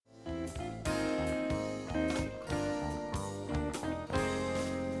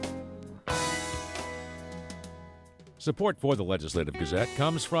Support for the Legislative Gazette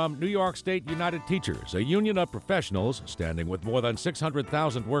comes from New York State United Teachers, a union of professionals standing with more than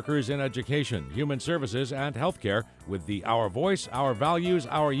 600,000 workers in education, human services, and healthcare with the Our Voice, Our Values,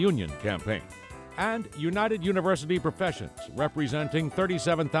 Our Union campaign. And United University Professions, representing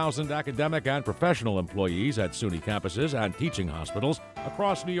 37,000 academic and professional employees at SUNY campuses and teaching hospitals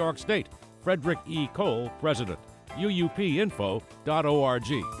across New York State. Frederick E. Cole, President. UUPinfo.org.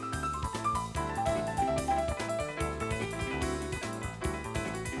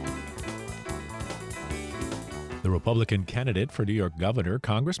 The Republican candidate for New York Governor,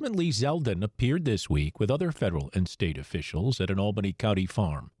 Congressman Lee Zeldin, appeared this week with other federal and state officials at an Albany County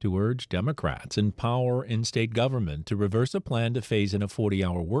farm to urge Democrats in power in state government to reverse a plan to phase in a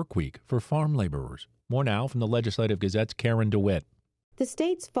 40-hour work week for farm laborers. More now from the Legislative Gazette's Karen DeWitt. The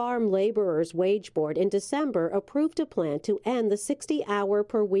state's Farm Laborers Wage Board in December approved a plan to end the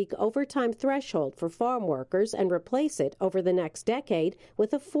 60-hour-per-week overtime threshold for farm workers and replace it over the next decade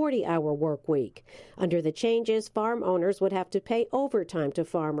with a 40-hour work week. Under the changes, farm owners would have to pay overtime to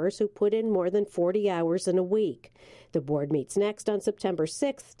farmers who put in more than 40 hours in a week. The board meets next on September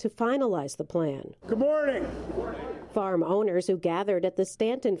 6th to finalize the plan. Good morning. Farm owners who gathered at the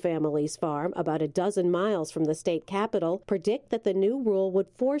Stanton family's farm about a dozen miles from the state capitol predict that the new rule would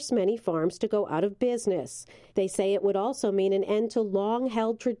force many farms to go out of business. They say it would also mean an end to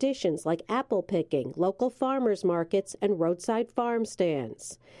long-held traditions like apple picking, local farmers markets, and roadside farm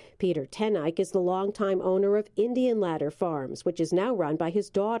stands. Peter Tenike is the longtime owner of Indian Ladder Farms, which is now run by his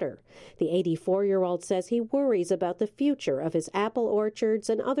daughter. The 84-year-old says he worries about the future of his apple orchards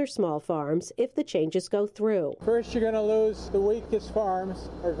and other small farms if the changes go through. First, you're going to lose the weakest farms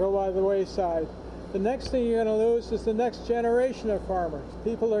or go by the wayside. The next thing you're going to lose is the next generation of farmers.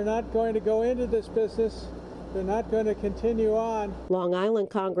 People are not going to go into this business. They're not going to continue on. Long Island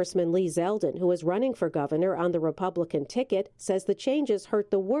Congressman Lee Zeldin, who is running for governor on the Republican ticket, says the changes hurt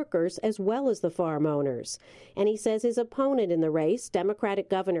the workers as well as the farm owners. And he says his opponent in the race, Democratic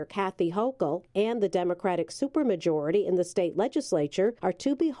Governor Kathy Hochul, and the Democratic supermajority in the state legislature are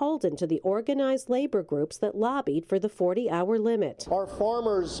too beholden to the organized labor groups that lobbied for the 40-hour limit. Our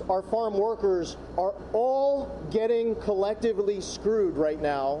farmers, our farm workers are all getting collectively screwed right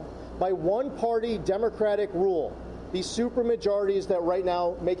now by one-party Democratic rule. These supermajorities that right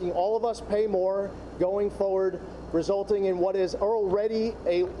now making all of us pay more going forward, resulting in what is already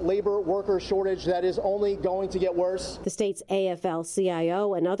a labor worker shortage that is only going to get worse. The state's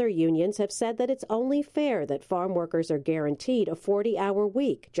AFL-CIO and other unions have said that it's only fair that farm workers are guaranteed a 40-hour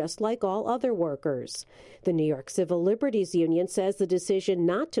week, just like all other workers. The New York Civil Liberties Union says the decision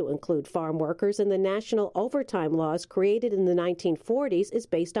not to include farm workers in the national overtime laws created in the 1940s is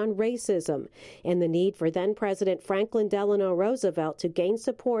based on racism and the need for then-President Franklin Delano Roosevelt to gain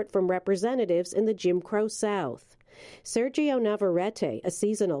support from representatives in the Jim Crow South. Sergio Navarrete, a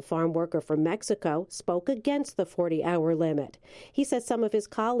seasonal farm worker from Mexico, spoke against the 40-hour limit. He says some of his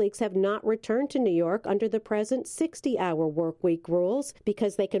colleagues have not returned to New York under the present 60-hour workweek rules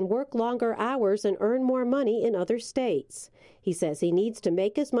because they can work longer hours and earn more money in other states. He says he needs to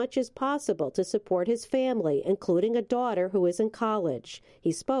make as much as possible to support his family, including a daughter who is in college.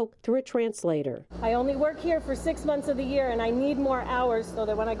 He spoke through a translator. I only work here for 6 months of the year, and I need more hours so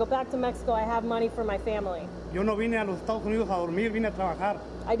that when I go back to Mexico, I have money for my family. Yo no vine a los Estados Unidos a dormir, vine a trabajar.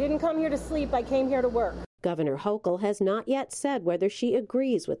 I didn't come here to sleep, I came here to work. Governor Hochul has not yet said whether she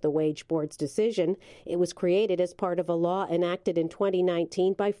agrees with the Wage Board's decision. It was created as part of a law enacted in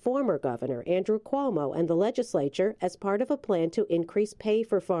 2019 by former Governor Andrew Cuomo and the legislature as part of a plan to increase pay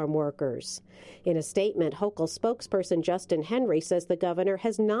for farm workers. In a statement, Hochul spokesperson Justin Henry says the governor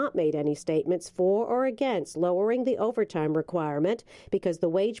has not made any statements for or against lowering the overtime requirement because the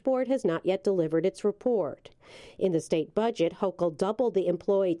Wage Board has not yet delivered its report. In the state budget, Hochul doubled the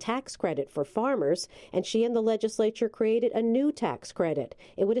employee tax credit for farmers, and she and the legislature created a new tax credit.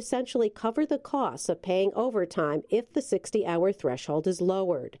 It would essentially cover the costs of paying overtime if the 60-hour threshold is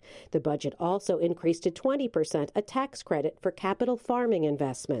lowered. The budget also increased to 20% a tax credit for capital farming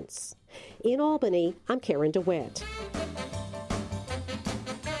investments. In Albany, I'm Karen DeWitt.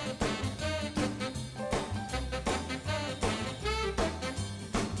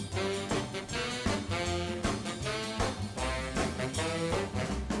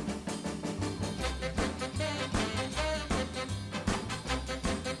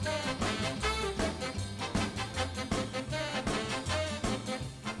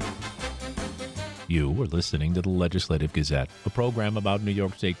 You are listening to the Legislative Gazette, a program about New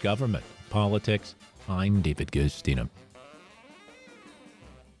York State government, politics. I'm David Gustina.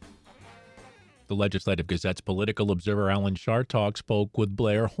 The Legislative Gazette's political observer Alan Chartock spoke with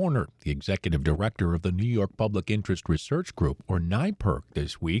Blair Horner, the executive director of the New York Public Interest Research Group, or NYPIRG,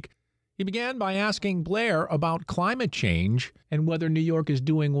 this week. He began by asking Blair about climate change and whether New York is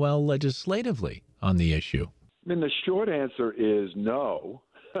doing well legislatively on the issue. I mean, the short answer is no,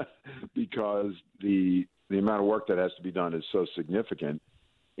 because the amount of work that has to be done is so significant.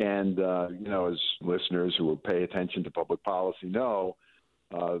 And, as listeners who will pay attention to public policy know,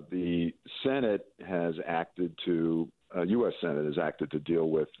 the Senate has acted to, U.S. Senate has acted to deal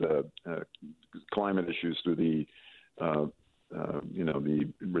with climate issues through the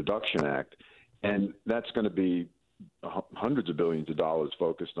Reduction Act. And that's going to be hundreds of billions of dollars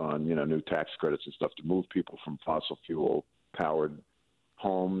focused on, new tax credits and stuff to move people from fossil fuel powered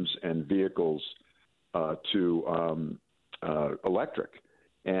homes and vehicles to electric.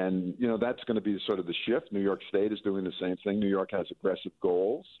 And, that's going to be sort of the shift. New York State is doing the same thing. New York has aggressive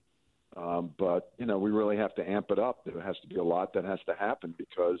goals. But, we really have to amp it up. There has to be a lot that has to happen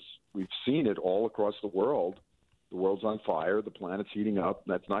because we've seen it all across the world. The world's on fire. The planet's heating up.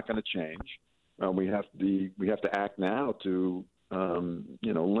 That's not going to change. We have to act now to,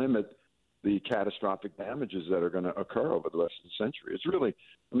 limit the catastrophic damages that are going to occur over the rest of the century. It's really,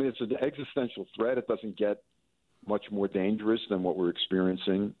 it's an existential threat. It doesn't get much more dangerous than what we're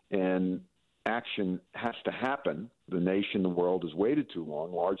experiencing, and action has to happen. The nation, the world has waited too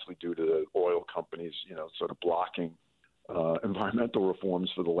long, largely due to the oil companies, sort of blocking environmental reforms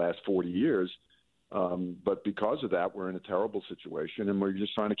for the last 40 years. But because of that, we're in a terrible situation, and we're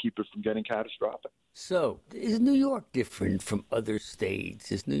just trying to keep it from getting catastrophic. So, is New York different from other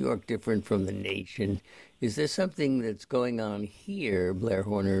states? Is New York different from the nation? Is there something that's going on here, Blair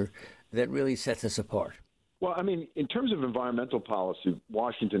Horner, that really sets us apart? Well, in terms of environmental policy,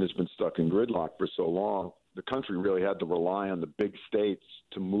 Washington has been stuck in gridlock for so long. The country really had to rely on the big states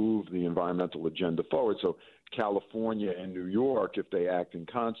to move the environmental agenda forward. So California and New York, if they act in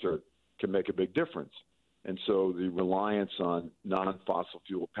concert, can make a big difference. And so the reliance on non-fossil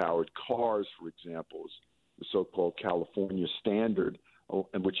fuel powered cars, for example, is the so-called California standard,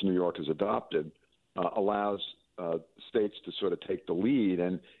 in which New York has adopted, allows states to sort of take the lead.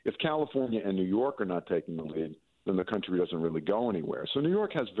 And if California and New York are not taking the lead, then the country doesn't really go anywhere. So New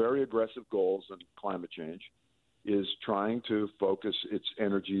York has very aggressive goals in climate change, is trying to focus its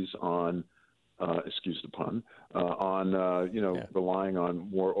energies on, excuse the pun, relying on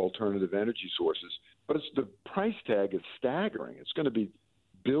more alternative energy sources. But the price tag is staggering. It's going to be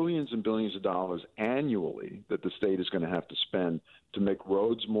billions and billions of dollars annually that the state is going to have to spend to make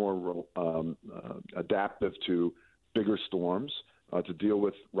roads more adaptive to bigger storms, to deal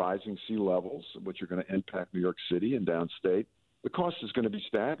with rising sea levels, which are going to impact New York City and downstate. The cost is going to be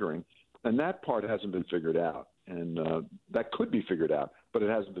staggering, and that part hasn't been figured out. And that could be figured out, but it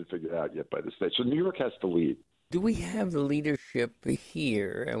hasn't been figured out yet by the state. So New York has to lead. Do we have the leadership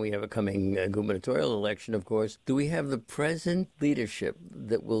here, and we have a coming gubernatorial election, of course, do we have the present leadership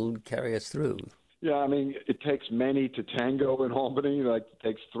that will carry us through? Yeah, it takes many to tango in Albany. It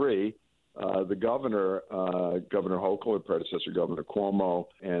takes three. The governor, Governor Hochul, her predecessor, Governor Cuomo,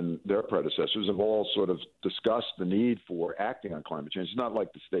 and their predecessors have all sort of discussed the need for acting on climate change. It's not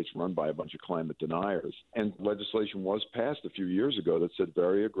like the state's run by a bunch of climate deniers. And legislation was passed a few years ago that said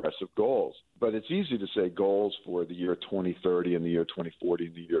very aggressive goals. But it's easy to say goals for the year 2030 and the year 2040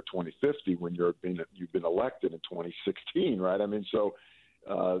 and the year 2050 when you've been elected in 2016, right?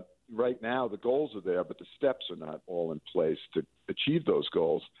 Right now the goals are there, but the steps are not all in place to achieve those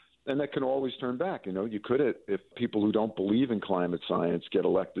goals. And that can always turn back. You could, if people who don't believe in climate science get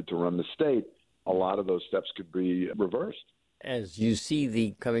elected to run the state, a lot of those steps could be reversed. As you see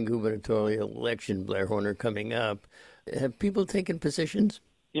the coming gubernatorial election, Blair Horner, coming up, have people taken positions?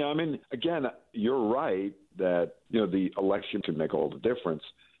 Yeah, again, you're right that, the election can make all the difference.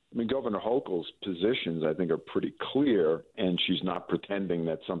 Governor Hochul's positions, I think, are pretty clear, and she's not pretending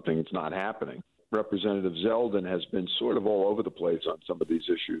that something's not happening. Representative Zeldin has been sort of all over the place on some of these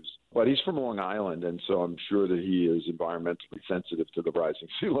issues. But he's from Long Island, and so I'm sure that he is environmentally sensitive to the rising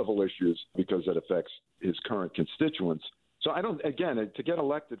sea level issues because that affects his current constituents. So to get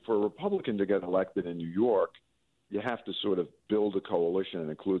elected, for a Republican to get elected in New York, you have to sort of build a coalition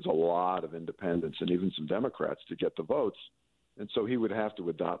that includes a lot of independents and even some Democrats to get the votes. And so he would have to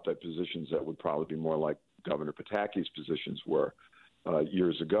adopt positions that would probably be more like Governor Pataki's positions were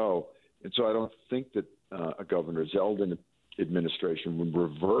years ago. And so I don't think that a Governor Zeldin administration would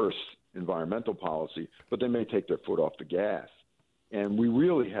reverse environmental policy, but they may take their foot off the gas. And we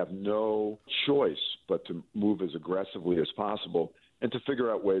really have no choice but to move as aggressively as possible and to figure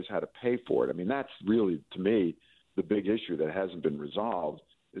out ways how to pay for it. That's really, to me, the big issue that hasn't been resolved.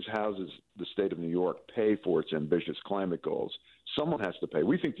 is how does the state of New York pay for its ambitious climate goals? Someone has to pay.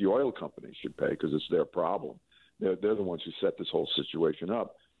 We think the oil companies should pay because it's their problem. They're the ones who set this whole situation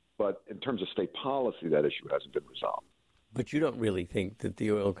up. But in terms of state policy, that issue hasn't been resolved. But you don't really think that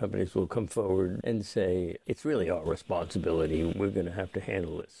the oil companies will come forward and say, it's really our responsibility, we're going to have to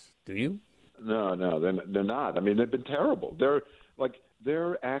handle this, do you? No, they're not. I mean, they've been terrible.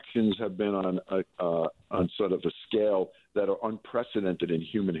 Their actions have been on sort of a scale that are unprecedented in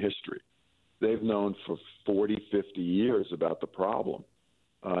human history. They've known for 40, 50 years about the problem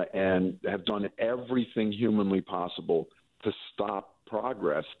and have done everything humanly possible to stop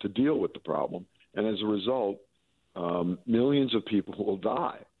progress to deal with the problem. And as a result, millions of people will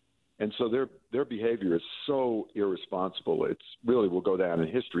die. And so their behavior is so irresponsible. It's really will go down in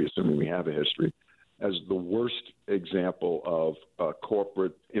history, assuming we have a history, as the worst example of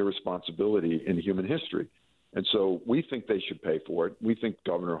corporate irresponsibility in human history. And so we think they should pay for it. We think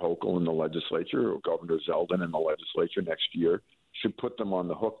Governor Hochul in the legislature or Governor Zeldin in the legislature next year should put them on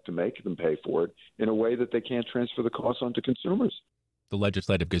the hook to make them pay for it in a way that they can't transfer the costs onto consumers. The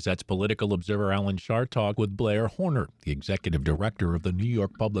Legislative Gazette's political observer Alan Chartock with Blair Horner, the executive director of the New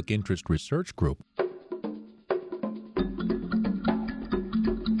York Public Interest Research Group.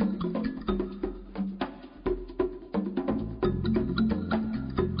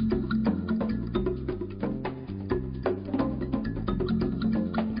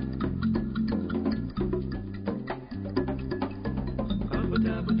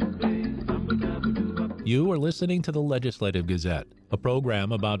 You are listening to the Legislative Gazette, a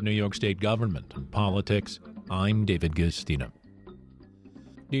program about New York State government and politics. I'm David Gustina.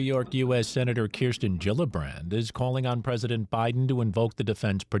 New York U.S. Senator Kirsten Gillibrand is calling on President Biden to invoke the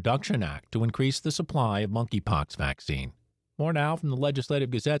Defense Production Act to increase the supply of monkeypox vaccine. More now from the Legislative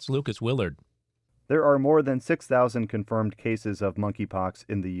Gazette's Lucas Willard. There are more than 6,000 confirmed cases of monkeypox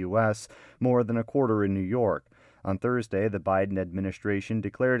in the U.S., more than a quarter in New York. On Thursday, the Biden administration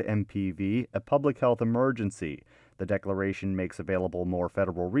declared MPV a public health emergency. The declaration makes available more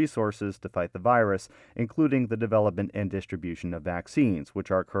federal resources to fight the virus, including the development and distribution of vaccines, which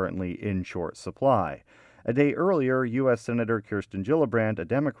are currently in short supply. A day earlier, U.S. Senator Kirsten Gillibrand, a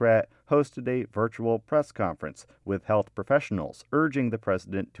Democrat, hosted a virtual press conference with health professionals, urging the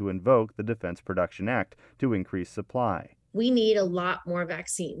president to invoke the Defense Production Act to increase supply. We need a lot more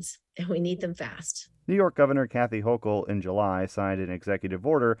vaccines, and we need them fast. New York Governor Kathy Hochul in July signed an executive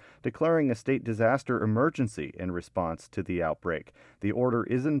order declaring a state disaster emergency in response to the outbreak. The order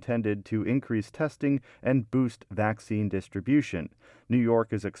is intended to increase testing and boost vaccine distribution. New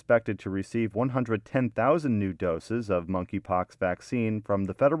York is expected to receive 110,000 new doses of monkeypox vaccine from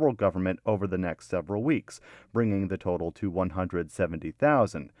the federal government over the next several weeks, bringing the total to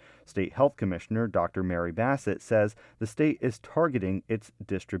 170,000. State Health Commissioner Dr. Mary Bassett says the state is targeting its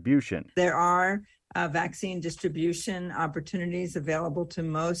distribution. There are vaccine distribution opportunities available to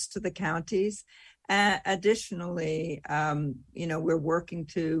most of the counties. Additionally, we're working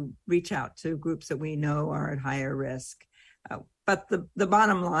to reach out to groups that we know are at higher risk. But the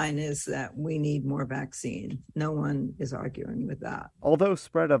bottom line is that we need more vaccine. No one is arguing with that. Although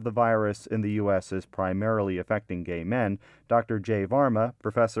spread of the virus in the U.S. is primarily affecting gay men, Dr. Jay Varma,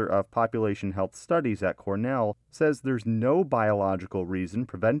 professor of population health studies at Cornell, says there's no biological reason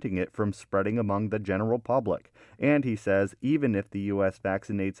preventing it from spreading among the general public. And he says even if the U.S.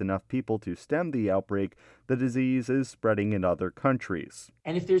 vaccinates enough people to stem the outbreak, the disease is spreading in other countries.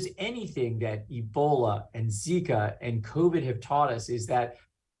 And if there's anything that Ebola and Zika and COVID have taught us is that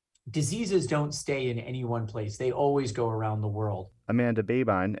diseases don't stay in any one place. They always go around the world. Amanda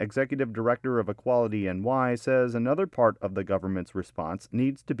Babine, executive director of Equality NY, says another part of the government's response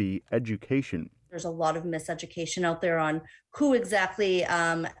needs to be education. There's a lot of miseducation out there on who exactly,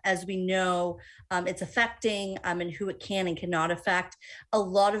 as we know, it's affecting and who it can and cannot affect. A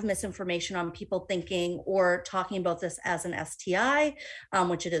lot of misinformation on people thinking or talking about this as an STI,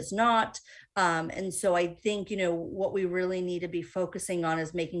 which it is not. And so I think, what we really need to be focusing on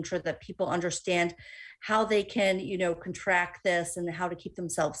is making sure that people understand how they can, contract this and how to keep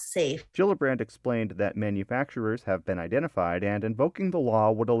themselves safe. Gillibrand explained that manufacturers have been identified and invoking the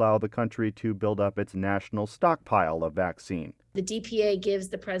law would allow the country to build up its national stockpile of vaccine. The DPA gives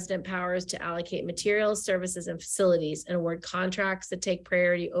the president powers to allocate materials, services, and facilities and award contracts that take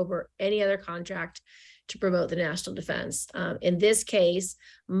priority over any other contract to promote the national defense. In this case,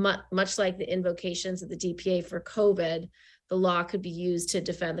 much like the invocations of the DPA for COVID, the law could be used to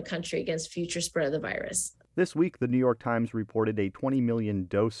defend the country against future spread of the virus. This week, the New York Times reported a 20 million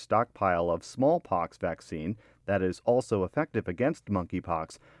dose stockpile of smallpox vaccine that is also effective against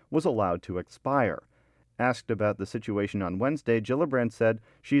monkeypox was allowed to expire. Asked about the situation on Wednesday, Gillibrand said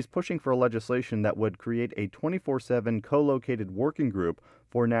she's pushing for legislation that would create a 24/7 co-located working group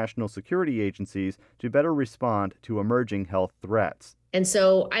for national security agencies to better respond to emerging health threats. And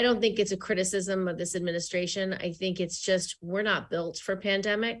so I don't think it's a criticism of this administration. I think it's just we're not built for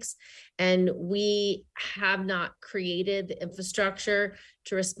pandemics, and we have not created the infrastructure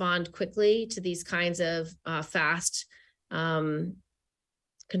to respond quickly to these kinds of fast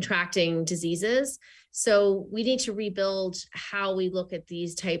contracting diseases. So we need to rebuild how we look at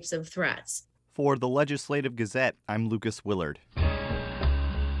these types of threats. For the Legislative Gazette, I'm Lucas Willard.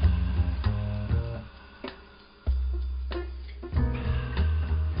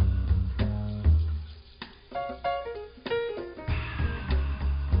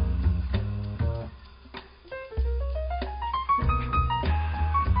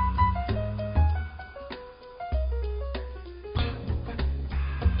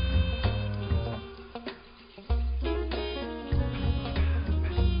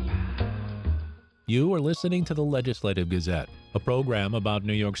 You are listening to the Legislative Gazette, a program about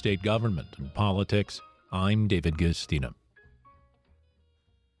New York State government and politics. I'm David Gustina.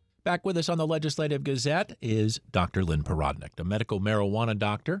 Back with us on the Legislative Gazette is Dr. Lynn Porodnik, a medical marijuana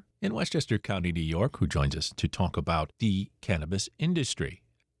doctor in Westchester County, New York, who joins us to talk about the cannabis industry.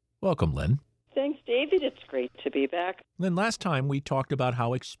 Welcome, Lynn. Thanks, David. It's great to be back. Lynn, last time we talked about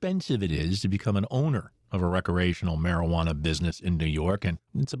how expensive it is to become an owner of a recreational marijuana business in New York, and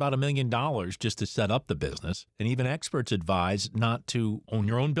it's about $1 million just to set up the business. And even experts advise not to own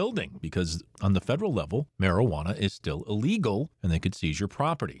your own building because on the federal level, marijuana is still illegal and they could seize your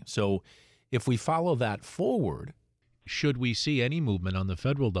property. So if we follow that forward, should we see any movement on the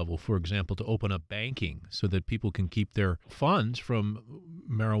federal level, for example, to open up banking so that people can keep their funds from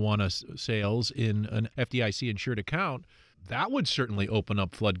marijuana sales in an FDIC-insured account? That would certainly open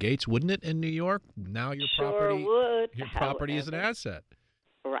up floodgates, wouldn't it, in New York? Now your property is an asset.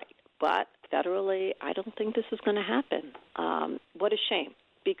 Right. But federally, I don't think this is going to happen. What a shame,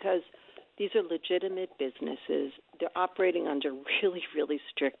 because these are legitimate businesses. They're operating under really, really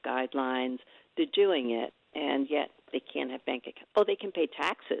strict guidelines. They're doing it, and yet they can't have bank accounts. Oh, they can pay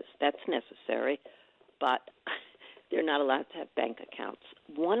taxes. That's necessary, but they're not allowed to have bank accounts.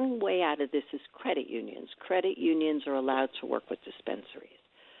 One way out of this is credit unions. Credit unions are allowed to work with dispensaries.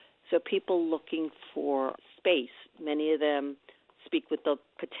 So people looking for space, many of them speak with the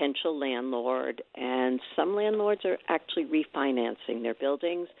potential landlord, and some landlords are actually refinancing their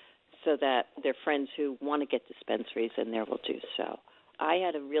buildings so that their friends who want to get dispensaries in there will do so. I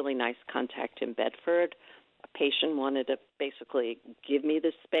had a really nice contact in Bedford. A patient wanted to basically give me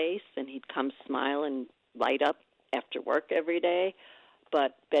the space, and he'd come smile and light up after work every day,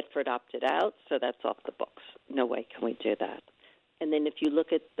 but Bedford opted out, so that's off the books. No way can we do that. And then if you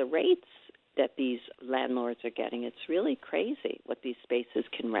look at the rates that these landlords are getting, it's really crazy what these spaces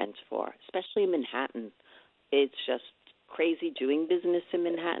can rent for, especially in Manhattan. It's just crazy doing business in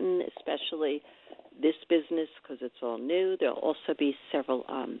Manhattan, especially this business because it's all new. There'll also be several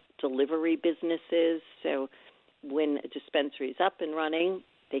delivery businesses, so when a dispensary is up and running,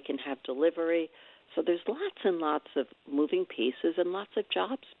 they can have delivery. So there's lots and lots of moving pieces and lots of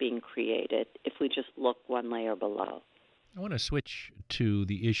jobs being created if we just look one layer below. I want to switch to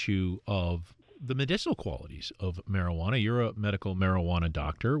the issue of the medicinal qualities of marijuana. You're a medical marijuana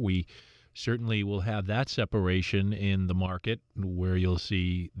doctor. We certainly will have that separation in the market where you'll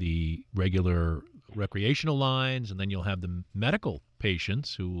see the regular recreational lines, and then you'll have the medical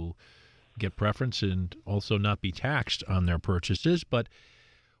patients who will get preference and also not be taxed on their purchases. But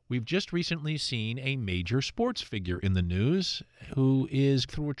we've just recently seen a major sports figure in the news who is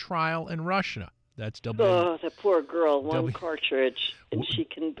through a trial in Russia. That's Oh, the poor girl, one cartridge, and she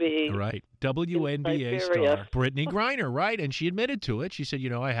can be right. WNBA star Brittany Griner, right? And she admitted to it. She said,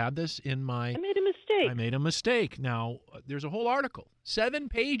 I have this in my... I made a mistake. I made a mistake. Now, there's a whole article, 7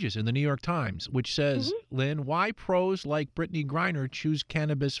 pages in the New York Times, which says, Lynn, why pros like Brittany Griner choose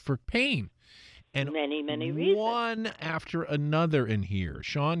cannabis for pain. And many reasons. One after another in here.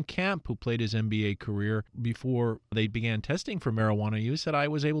 Sean Kemp, who played his NBA career before they began testing for marijuana use, said, I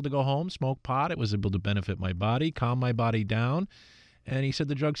was able to go home, smoke pot. It was able to benefit my body, calm my body down. And he said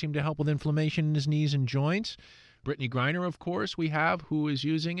the drug seemed to help with inflammation in his knees and joints. Brittany Griner, of course, we have, who is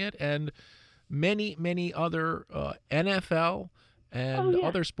using it. And many, many other NFL and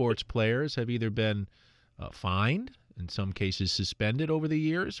other sports players have either been fined, in some cases suspended over the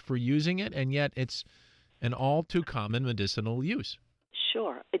years for using it, and yet it's an all too common medicinal use.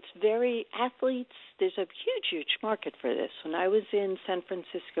 Sure. It's very athletes. There's a huge market for this. When I was in San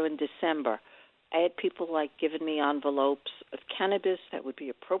Francisco in December, I had people giving me envelopes of cannabis that would be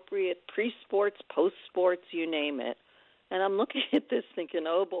appropriate, pre-sports, post-sports, you name it. And I'm looking at this thinking,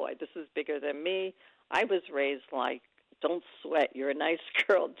 oh boy, this is bigger than me. I was raised don't sweat, you're a nice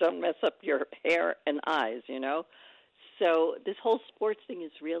girl, don't mess up your hair and eyes, So this whole sports thing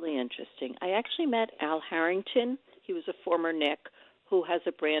is really interesting. I actually met Al Harrington. He was a former Knick who has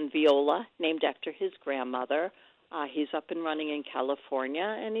a brand, Viola, named after his grandmother. He's up and running in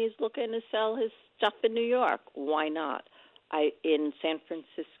California, and he's looking to sell his stuff in New York. Why not? In San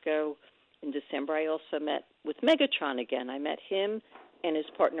Francisco in December, I also met with Megatron again. I met him and his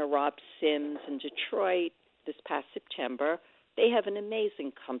partner Rob Sims in Detroit this past September. They have an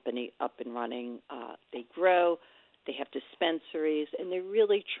amazing company up and running. They grow. They have dispensaries, and they're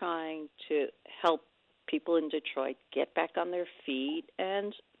really trying to help people in Detroit get back on their feet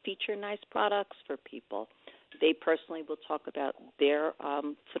and feature nice products for people. They personally will talk about their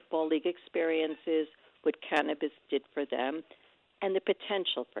football league experiences, what cannabis did for them, and the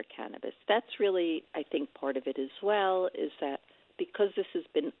potential for cannabis. That's really, I think, part of it as well, is that because this has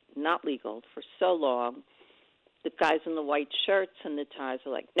been not legal for so long, the guys in the white shirts and the ties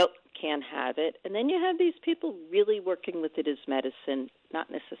are like, nope, can't have it. And then you have these people really working with it as medicine, not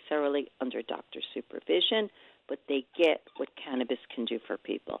necessarily under doctor supervision, but they get what cannabis can do for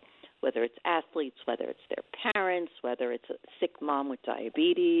people, whether it's athletes, whether it's their parents, whether it's a sick mom with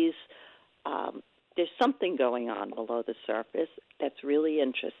diabetes. There's something going on below the surface that's really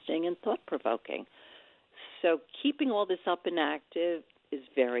interesting and thought-provoking. So keeping all this up and active is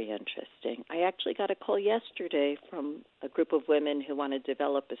very interesting. I actually got a call yesterday from a group of women who want to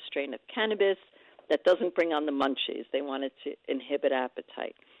develop a strain of cannabis that doesn't bring on the munchies. They wanted to inhibit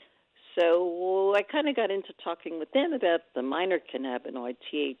appetite. So I kind of got into talking with them about the minor cannabinoid,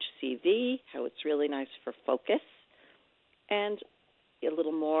 THCV, how it's really nice for focus, and a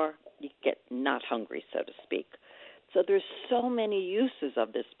little more, you get not hungry, so to speak. So there's so many uses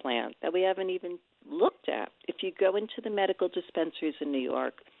of this plant that we haven't even looked at. If you go into the medical dispensaries in New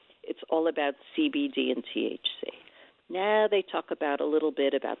York, it's all about CBD and THC. Now they talk about a little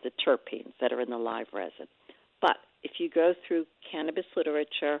bit about the terpenes that are in the live resin. But if you go through cannabis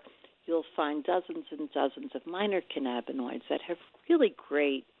literature, you'll find dozens and dozens of minor cannabinoids that have really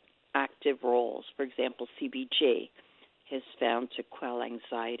great active roles. For example, CBG is found to quell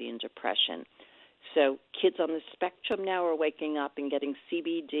anxiety and depression. So kids on the spectrum now are waking up and getting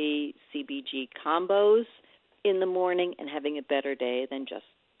CBD, CBG combos in the morning and having a better day than just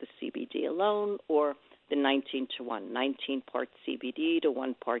the CBD alone, or the 19 to 1, 19 parts CBD to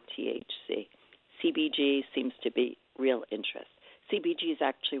 1 part THC. CBG seems to be real interest. CBG is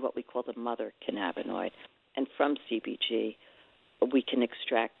actually what we call the mother cannabinoid, and from CBG we can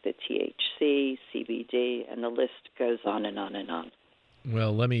extract the THC, CBD, and the list goes on and on and on.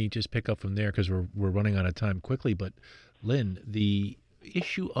 Well, let me just pick up from there because we're running out of time quickly. But, Lynn, the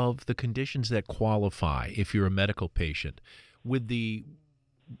issue of the conditions that qualify if you're a medical patient, with the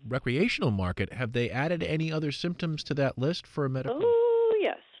recreational market, have they added any other symptoms to that list for a medical? Oh,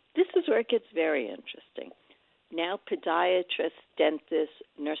 yes. This is where it gets very interesting. Now podiatrists, dentists,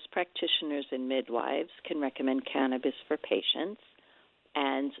 nurse practitioners, and midwives can recommend cannabis for patients,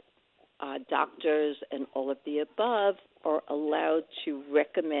 and doctors and all of the above are allowed to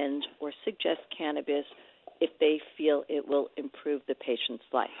recommend or suggest cannabis if they feel it will improve the patient's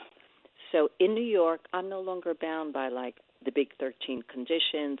life. So in New York, I'm no longer bound by the big 13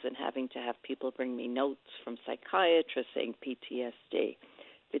 conditions and having to have people bring me notes from psychiatrists saying PTSD. If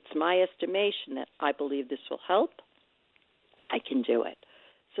it's my estimation that I believe this will help, I can do it.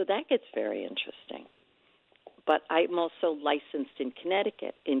 So that gets very interesting. But I'm also licensed in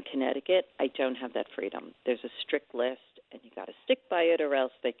Connecticut. In Connecticut, I don't have that freedom. There's a strict list, and you got to stick by it, or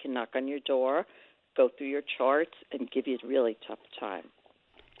else they can knock on your door, go through your charts, and give you a really tough time.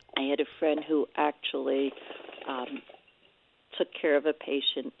 I had a friend who actually took care of a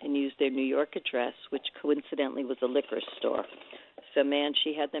patient and used their New York address, which coincidentally was a liquor store. So, man,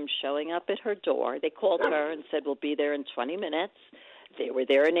 she had them showing up at her door. They called her and said, we'll be there in 20 minutes. They were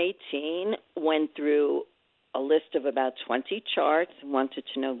there in 18, went through a list of about 20 charts and wanted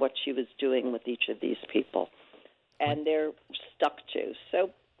to know what she was doing with each of these people. And they're stuck to. So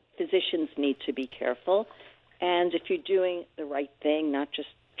physicians need to be careful. And if you're doing the right thing, not just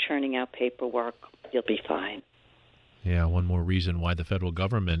churning out paperwork, you'll be fine. Yeah, one more reason why the federal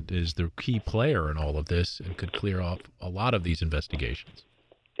government is the key player in all of this and could clear off a lot of these investigations.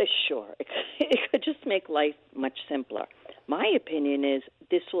 Sure. It could just make life much simpler. My opinion is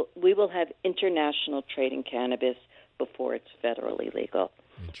we will have international trade in cannabis before it's federally legal.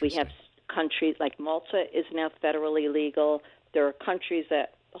 We have countries like Malta is now federally legal. There are countries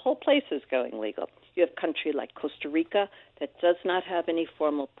that the whole place is going legal. You have a country like Costa Rica that does not have any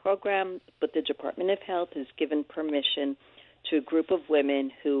formal program, but the Department of Health has given permission to a group of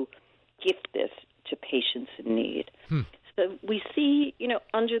women who gift this to patients in need. So we see,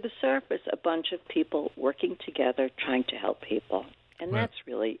 under the surface, a bunch of people working together trying to help people. And that's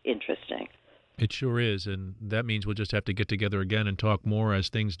really interesting. It sure is, and that means we'll just have to get together again and talk more as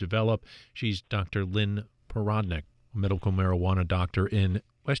things develop. She's Dr. Lynn Porodnik, a medical marijuana doctor in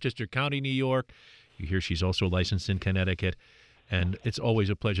Westchester County, New York. You hear she's also licensed in Connecticut. And it's always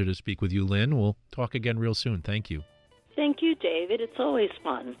a pleasure to speak with you, Lynn. We'll talk again real soon. Thank you. Thank you, David. It's always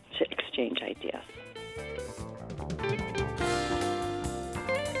fun to exchange ideas.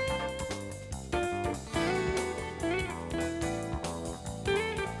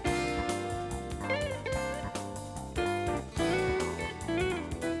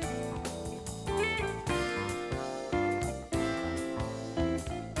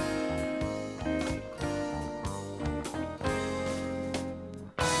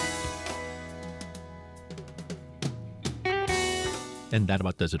 And that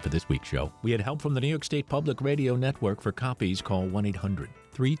about does it for this week's show. We had help from the New York State Public Radio Network. For copies, call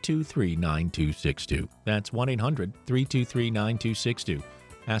 1-800-323-9262. That's 1-800-323-9262.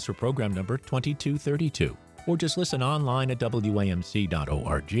 Ask for program number 2232. Or just listen online at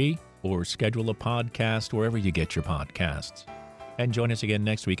WAMC.org or schedule a podcast wherever you get your podcasts. And join us again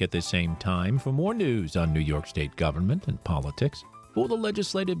next week at the same time for more news on New York State government and politics. For the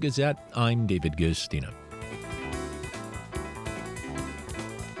Legislative Gazette, I'm David Guistina.